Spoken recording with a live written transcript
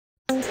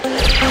Please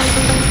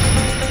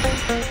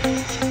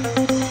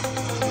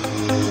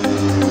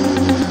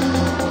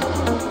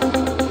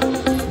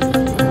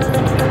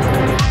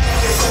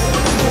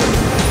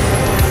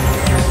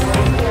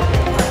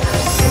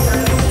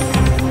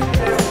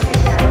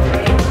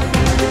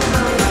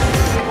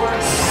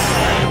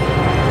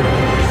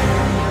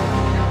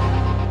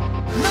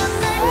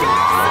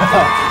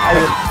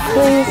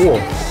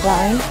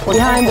line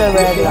behind the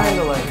red line.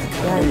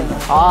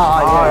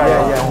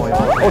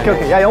 Yeah.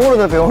 오케이. 야, 영어로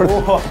대표,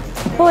 영어로.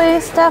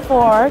 Please step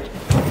forward.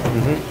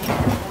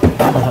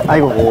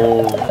 아이고.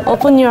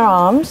 Open your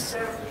arms.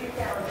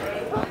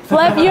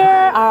 Flap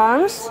your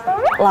arms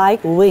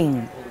like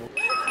wing.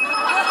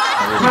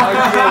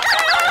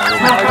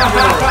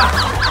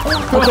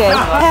 Okay,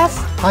 pass.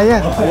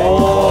 예.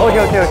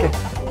 오케이.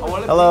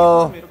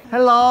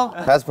 Hello.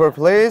 Passport,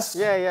 please.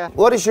 Yeah.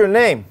 What is your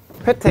name?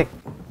 패틱.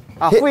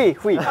 휘.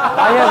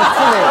 I have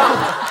two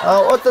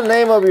names. What's the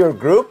name of your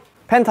group?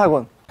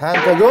 펜타곤.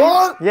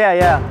 Pentagon?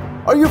 Yeah.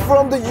 Are you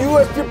from the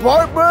U.S.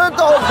 Department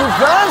of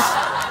Defense?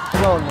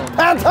 No.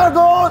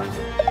 Pentagon?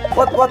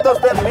 What does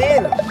that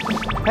mean?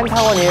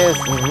 Pentagon is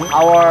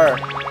our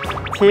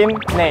team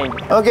name.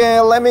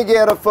 Okay, let me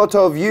get a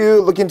photo of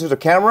you. Look into the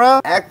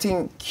camera.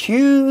 Acting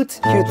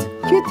cute.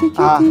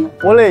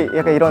 원래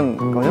약간 이런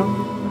거죠?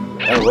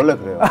 원래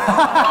그래요.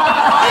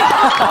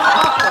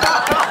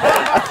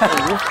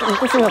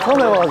 이쁘신 거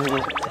처음 해봐가지고.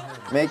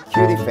 Make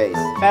cutie face.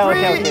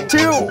 Okay. 3,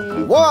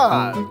 2,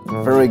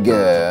 1. Very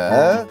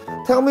good.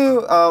 Tell me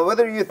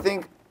whether you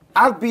think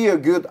I'd be a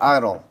good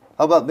idol.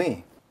 How about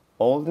me?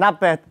 Old?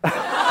 Not bad.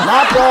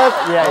 Not bad?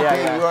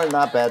 Yeah. You are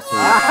not bad too.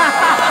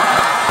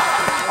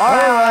 All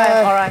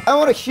right. I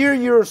want to hear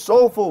your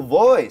soulful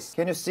voice.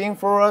 Can you sing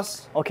for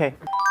us? Okay.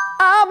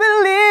 I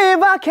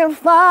believe I can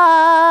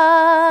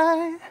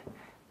fly.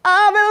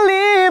 I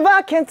believe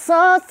I can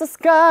touch the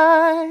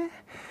sky.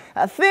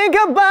 I think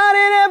about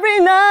it every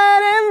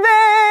night and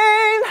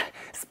then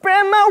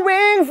spread my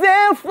wings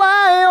and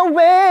fly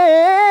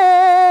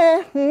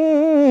away.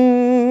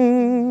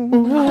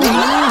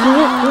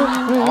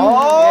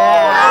 Oh!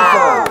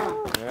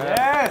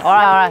 Yeah. All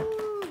right.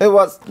 It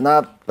was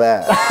not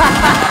bad.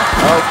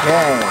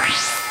 Okay.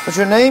 What's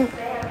your name?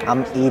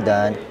 I'm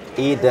Eden.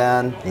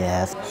 Eden.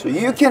 Yes. So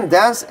you can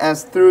dance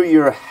as through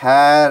your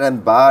head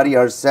and body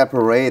are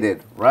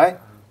separated, right?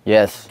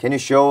 Yes. Can you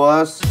show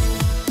us?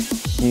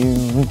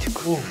 Huge.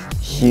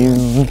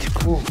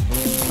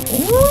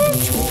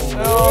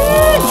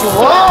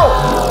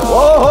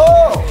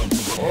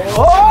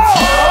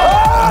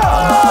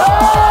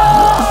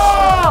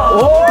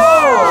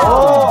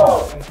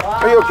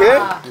 Are you okay?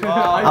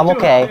 I'm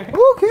okay.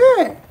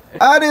 Okay.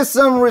 I did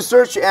some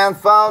research and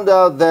found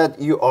out that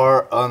you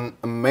are an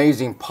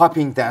amazing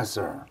popping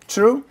dancer.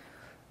 True?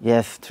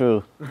 Yes,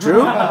 true.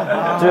 True?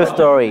 True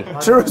story.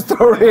 True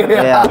story.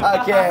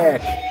 Yeah. Okay.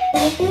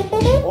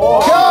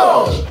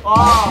 Go!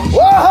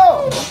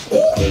 Whoa!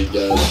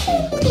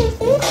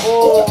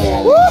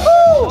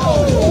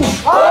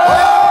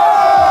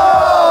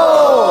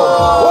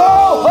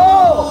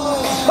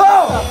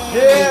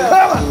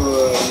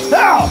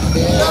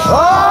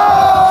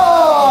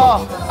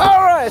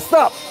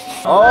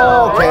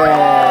 Okay.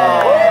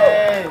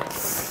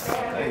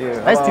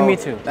 Nice to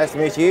meet you. Nice to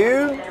meet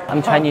you.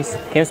 I'm Chinese.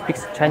 Can you speak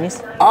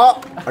Chinese?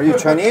 Are you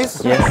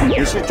Chinese? Yes.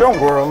 你是中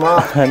国人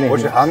吗？对我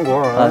是韩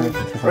国人。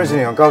认识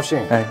你很高兴。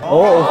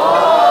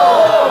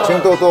请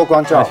多多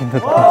关照。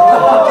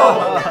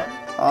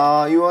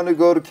You want to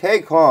go to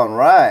KCON,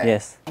 right?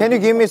 Yes. Can you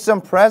give me some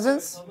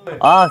presents?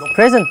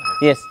 Present.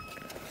 Yes.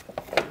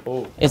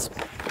 It's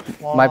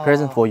my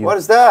present for you. What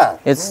is that?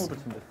 It's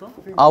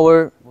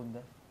our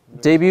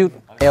debut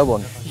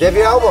album.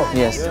 Debut album?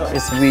 Yes.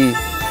 It's we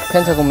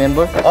Pentagon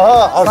member.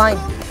 Sign.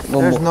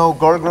 There's no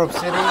girl group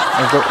city?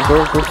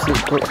 Girl group.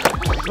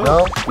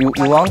 No? You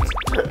want?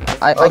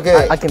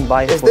 Okay. I can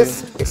buy it Is for you.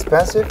 this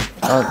expensive?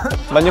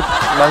 14,000.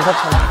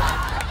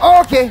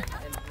 Okay.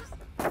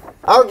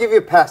 I'll give you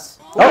a pass.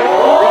 Because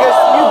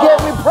you gave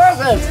me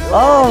presents.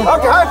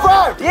 Okay, high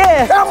five.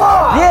 Yes. Come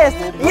on. Yes.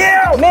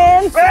 Yeah.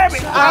 Man.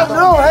 Baby. I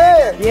know.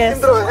 Hey. Yes.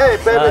 Hey,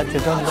 baby.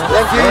 죄송합니다.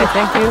 Thank you.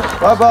 Thank you.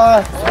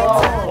 Bye-bye.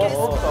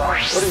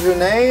 What is your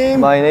name?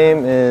 My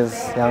name is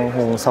Yang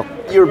Hong-seok.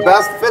 Your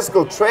best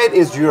physical trait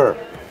is your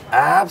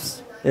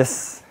abs.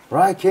 Yes.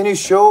 Right? Can you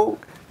show?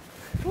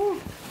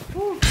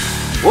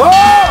 Whoa!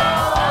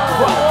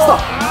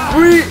 Stop.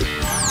 3,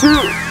 2,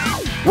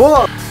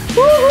 1.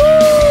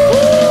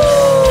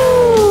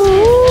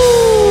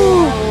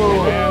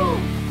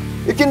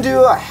 You can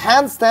do a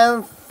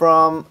handstand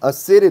from a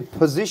seated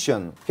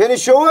position. Can you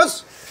show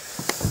us?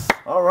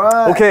 All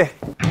right. Okay.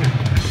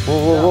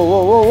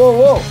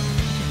 Whoa.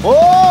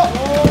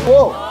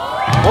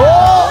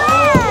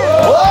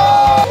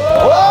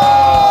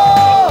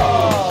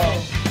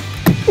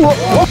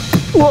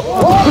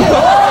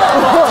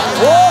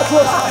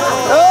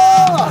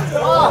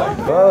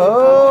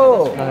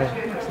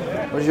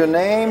 What's your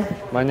name?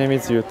 My name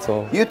is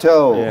Yuto.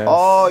 Yuto. Yes.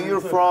 Oh, you're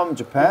from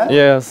Japan?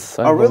 Yes,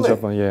 I'm Oh, from really?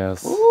 Japan,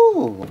 yes.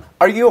 Ooh.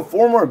 Are you a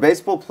former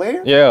baseball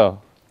player? Yeah.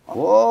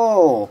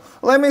 Whoa.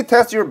 Let me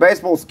test your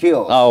baseball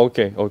skills. 아,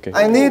 오케이.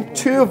 I need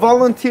 2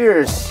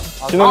 volunteers.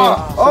 신호님.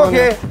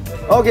 Okay.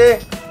 Okay.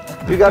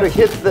 You gotta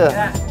hit the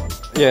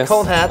Yes.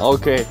 cone hat.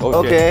 오케이.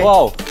 Okay.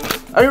 와우.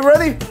 Are you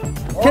ready?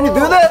 Can you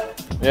do that?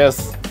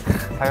 Yes.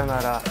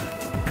 사요나라.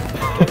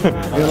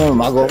 이거는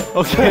마고.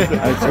 오케이.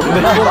 일본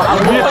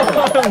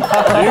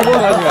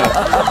아니야.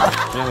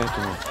 미안해.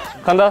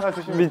 간다.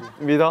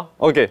 믿어?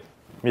 오케이.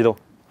 믿어.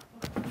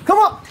 Come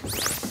on.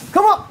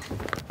 Come on.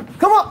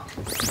 Come on.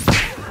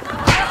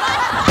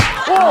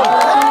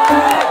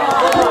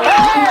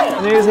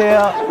 안녕히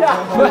계세요.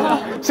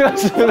 시간.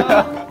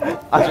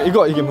 아,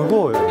 이게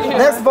무거워요.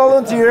 Next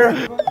volunteer.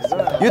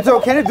 Yuto,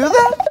 can you do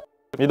that?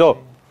 믿어.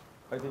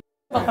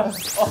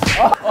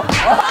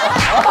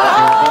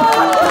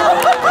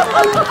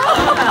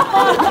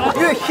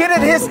 You hit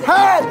it his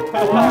head.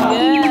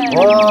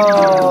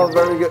 Wow,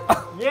 very good.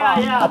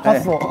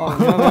 아팠어.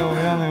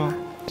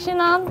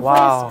 Shinan,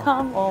 Wow. please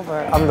come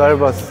over. I'm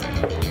nervous.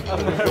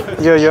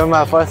 You're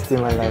my first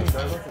in my life.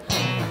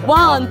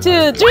 1,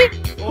 2, 3.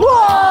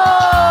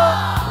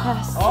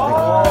 Yes.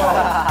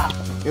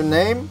 Your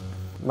name?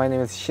 My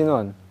name is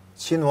Shinwon.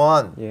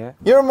 Shinwon. Yeah.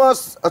 Your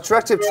most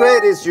attractive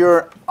trait is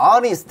your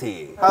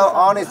honesty. How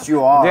honest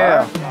you are.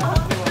 Yeah.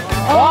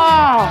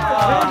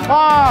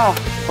 Wow.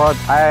 But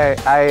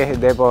I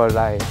never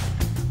lie.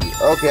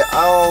 Okay,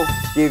 I'll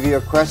give you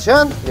a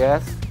question.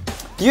 Yes.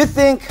 Do you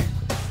think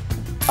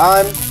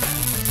I'm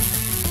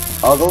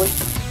ugly?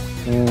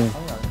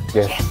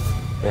 Yes.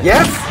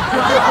 Yes?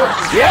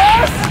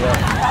 Yes?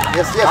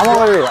 Yes, yes. I'm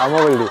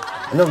ugly.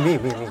 No, me.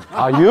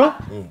 Are you?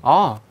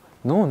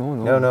 No.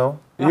 No.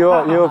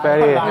 You're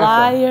very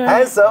Liar.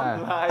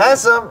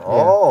 Handsome.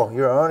 Oh,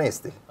 you're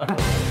honesty.